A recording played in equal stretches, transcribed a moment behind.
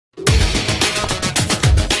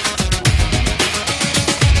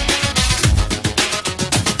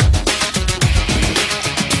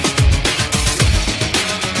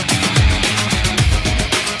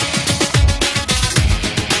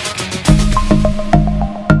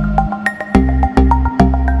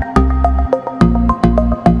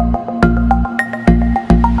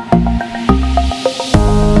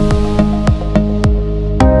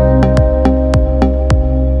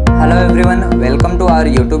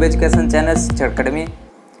YouTube education channel शिक्षण academy.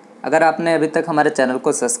 अगर आपने अभी तक हमारे चैनल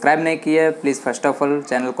को सब्सक्राइब नहीं किया है, please first of all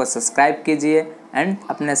channel को सब्सक्राइब कीजिए एंड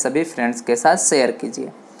अपने सभी फ्रेंड्स के साथ शेयर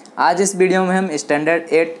कीजिए। आज इस वीडियो में हम स्टैंडर्ड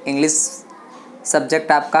 8 इंग्लिश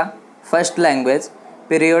सब्जेक्ट आपका first language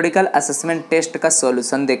periodical assessment test का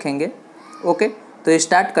सॉल्यूशन देखेंगे। ओके, तो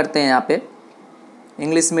स्टार्ट करते हैं। यहाँ पे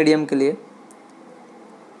इंग्लिश मीडियम के लिए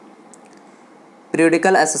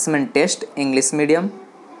periodical assessment test English medium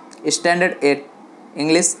standard 8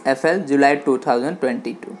 English FL जुलाई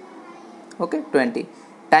 2022। ओके 20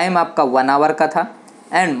 टाइम आपका 1 आवर का था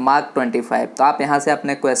एंड मार्क 25। तो आप यहाँ से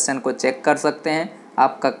अपने क्वेश्चन को चेक कर सकते हैं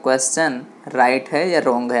आपका क्वेश्चन राइट है या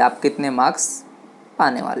रॉन्ग है, आप कितने मार्क्स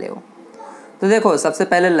पाने वाले हो। तो देखो, सबसे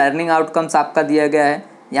पहले लर्निंग आउटकम्स आपका दिया गया है।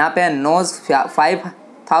 यहाँ पे knows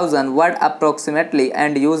 5000 word approximately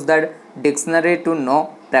and use the dictionary to know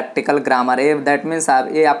practical grammar. ये दैट मीन्स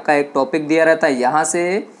ये आपका एक टॉपिक दिया रहता है, यहाँ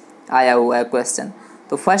से आया हुआ है क्वेश्चन।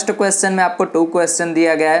 तो फर्स्ट क्वेश्चन में आपको 2 क्वेश्चन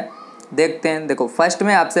दिया गया है, देखते हैं। देखो, फर्स्ट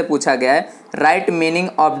में आपसे पूछा गया है right meaning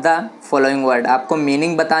of the following word, आपको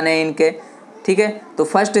मीनिंग बताने हैं इनके, ठीक है। तो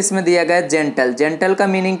फर्स्ट इसमें दिया गया है जेंटल। जेंटल का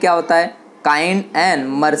मीनिंग क्या होता है? काइंड एंड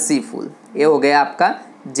मर्सीफुल, ये हो गया आपका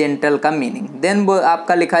जेंटल का मीनिंग। देन वो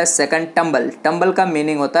आपका लिखा है सेकंड टम्बल। टम्बल का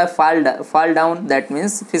मीनिंग होता है फॉल डाउन, दैट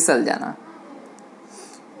मीन्स फिसल जाना।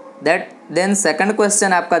 देन सेकंड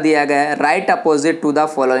क्वेश्चन आपका दिया गया है right opposite to the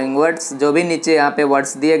following words. जो भी नीचे यहाँ पे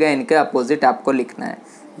वर्ड्स दिए गए इनके अपोजिट आपको लिखना है।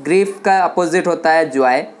 ग्रीफ का अपोजिट होता है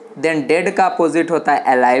जॉय, देन डेड का अपोजिट होता है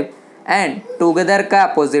अलाइव एंड टुगेदर का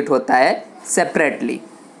अपोजिट होता है सेपरेटली।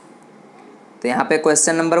 तो यहाँ पे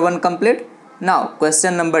question number 1 complete. Now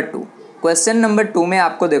question number 2। Question number 2 में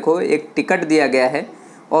आपको देखो एक टिकट दिया गया है।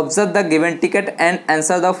 Observe the given ticket and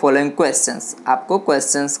answer the following questions. आपको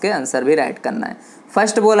क्वेश्चंस के आंसर भी राइट करना है।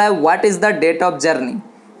 फर्स्ट बोला है what is the date of journey.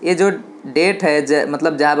 ये जो डेट है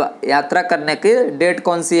मतलब जहाँ यात्रा करने की डेट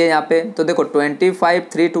कौन सी है यहाँ पे, तो देखो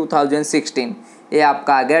 25/3/2016 ये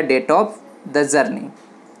आपका आ गया date of the journey.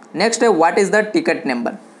 Next है what is the ticket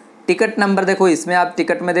number. Ticket number देखो, इसमें आप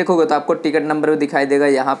टिकट में देखोगे तो आपको टिकट नंबर भी दिखाई देगा।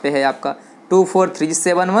 यहाँ पे है आपका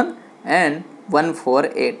 24371 and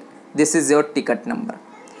 148, this is your ticket number.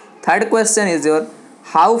 Third question is your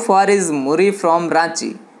how far is Muri from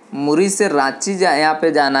Ranchi. मुरी से रांची यहाँ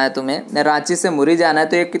पे जाना है तुम्हें, रांची से मुरी जाना है,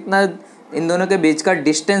 तो ये कितना, इन दोनों के बीच का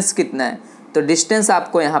डिस्टेंस कितना है। तो डिस्टेंस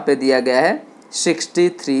आपको यहाँ पे दिया गया है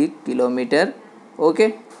 63 किलोमीटर।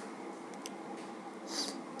 ओके,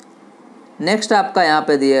 नेक्स्ट आपका यहाँ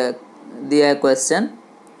पे दिया है क्वेश्चन।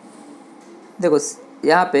 देखो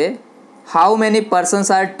यहाँ पे how many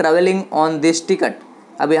persons are travelling on this ticket.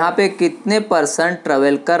 अब यहाँ पे कितने पर्सन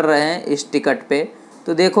ट्रेवल कर रहे हैं इस टिकट पे,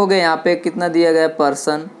 तो देखोगे यहाँ पे कितना दिया गया है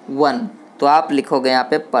पर्सन 1, तो आप लिखोगे यहाँ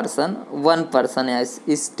पे पर्सन 1 पर्सन है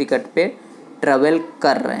इस टिकट पे ट्रेवल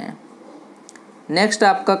कर रहे हैं। नेक्स्ट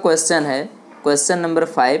आपका क्वेश्चन है question number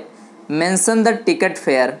 5। Mention the ticket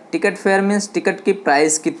fair. Ticket fair means ticket की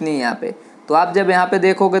प्राइस कितनी है यहाँ पे, तो आप जब यहाँ पे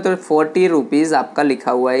देखोगे तो 40 रुपीज़ आपका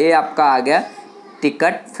लिखा हुआ है, ये आपका आ गया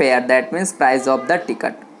ticket fair, that means price of the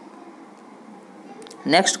ticket.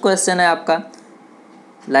 Next question है आपका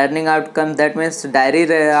learning outcome, that means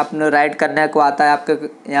diary आपने राइट करने को आता है आपके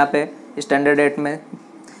यहाँ पे स्टैंडर्ड 8 में।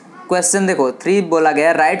 क्वेश्चन देखो 3 बोला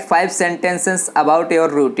गया right 5 sentences about your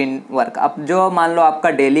routine work. अब जो मान लो आपका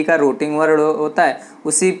डेली का रूटीन वर्क होता है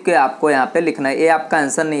उसी के आपको यहाँ पे लिखना है। ये आपका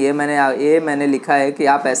आंसर नहीं है, मैंने लिखा है कि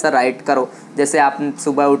आप ऐसा राइट करो जैसे आप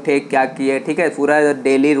सुबह उठे क्या किए, ठीक है। पूरा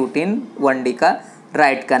डेली रूटीन 1 डे का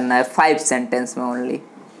राइट करना है 5 सेंटेंस में ओनली।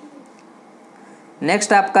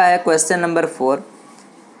 नेक्स्ट आपका है क्वेश्चन नंबर 4।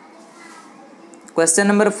 क्वेश्चन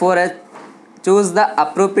नंबर 4 है choose the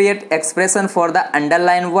appropriate expression for the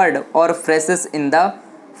underline word और phrases in the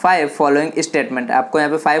 5 following statement. आपको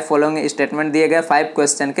यहाँ पे 5 फॉलोइंग स्टेटमेंट दिए गए, 5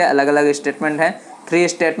 क्वेश्चन के अलग अलग स्टेटमेंट है, 3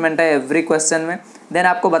 स्टेटमेंट है एवरी क्वेश्चन में। देन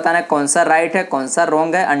आपको बताना है कौन सा राइट है कौन सा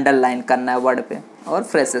रॉन्ग है, अंडरलाइन करना है वर्ड पे और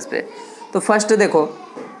फ्रेसेस पे। तो फर्स्ट देखो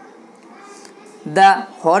the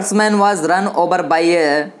horseman was run over by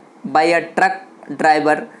a truck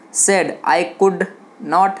driver said I could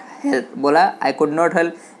not help. बोला आई कुड नॉट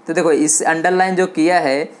हेल्प, तो देखो इस अंडरलाइन जो किया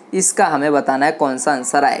है इसका हमें बताना है कौन सा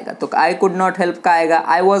आंसर आएगा। तो आई कुड नॉट हेल्प का आएगा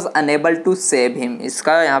I was unable to save him.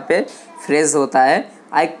 इसका यहाँ पे फ्रेज होता है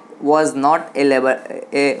I was not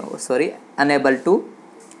unable to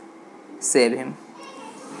save him.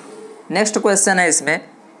 Next question है इसमें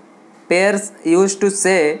pairs use to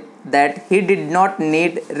say that he did not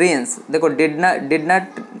need Reigns. देखो डिड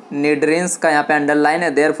नॉट नीड रेंस का यहाँ पे अंडरलाइन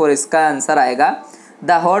है, देयरफॉर इसका आंसर आएगा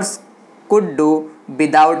the horse could do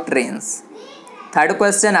without Reigns. Third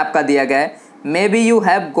question आपका दिया गया है may be you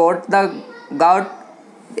have got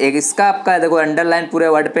एक इसका आपका देखो अंडरलाइन पूरे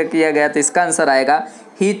वर्ड पे किया गया, तो इसका आंसर आएगा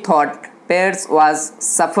ही thought pairs was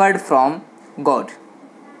suffered from God.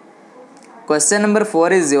 Question number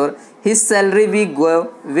 4 is your his salary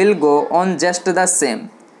will go on just the same.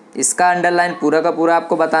 इसका अंडरलाइन पूरा का पूरा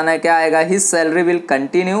आपको बताना है, क्या आएगा, his salary will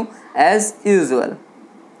continue as usual.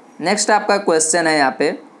 Next आपका क्वेश्चन है यहाँ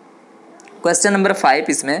पे क्वेश्चन नंबर 5,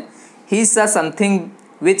 इसमें ही सा something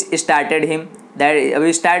which started him, that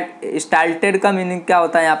अभी स्टार्टेड का मीनिंग क्या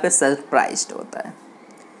होता है, यहाँ पे सरप्राइज्ड होता है।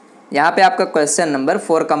 यहाँ पे आपका क्वेश्चन नंबर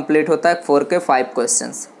 4 कंप्लीट होता है, 4 के 5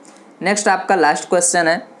 क्वेश्चंस। नेक्स्ट आपका लास्ट क्वेश्चन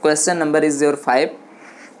है, क्वेश्चन नंबर इज योर 5।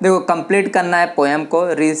 देखो कंप्लीट करना है पोएम को,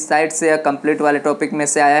 रिसाइट से या कंप्लीट वाले टॉपिक में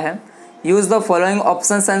से आया है। Use the following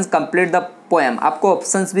options and complete the poem. आपको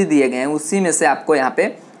ऑप्शंस भी दिए गए हैं, उसी में से आपको यहाँ पे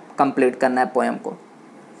कंप्लीट करना है पोएम को।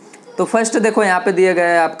 तो फर्स्ट देखो यहाँ पे दिए गए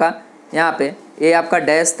हैं आपका, यहाँ पे ये आपका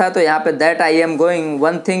डैश था, तो यहाँ पे that I am going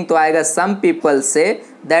one thing, तो आएगा some people say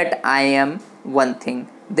that I am one thing.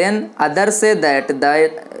 Then other say that, the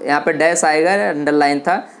यहाँ पे डैश आएगा, अंडरलाइन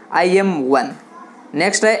था, आई एम वन।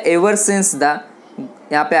 नेक्स्ट है एवर सिंस द,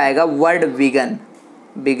 यहाँ पे आएगा वर्ड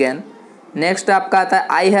बिगन। नेक्स्ट आपका आता है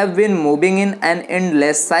I have been moving in an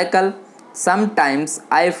endless cycle, sometimes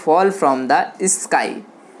I fall from the sky.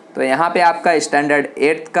 तो यहाँ पे आपका स्टैंडर्ड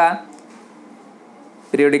 8th का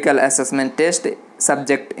periodical assessment test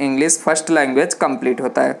subject English first language complete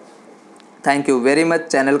होता है। Thank you very much.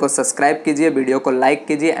 Channel को सब्सक्राइब कीजिए, वीडियो को लाइक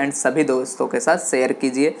कीजिए एंड सभी दोस्तों के साथ शेयर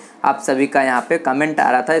कीजिए। आप सभी का यहाँ पे कमेंट आ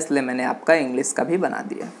रहा था, इसलिए मैंने आपका इंग्लिश का भी बना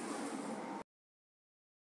दिया।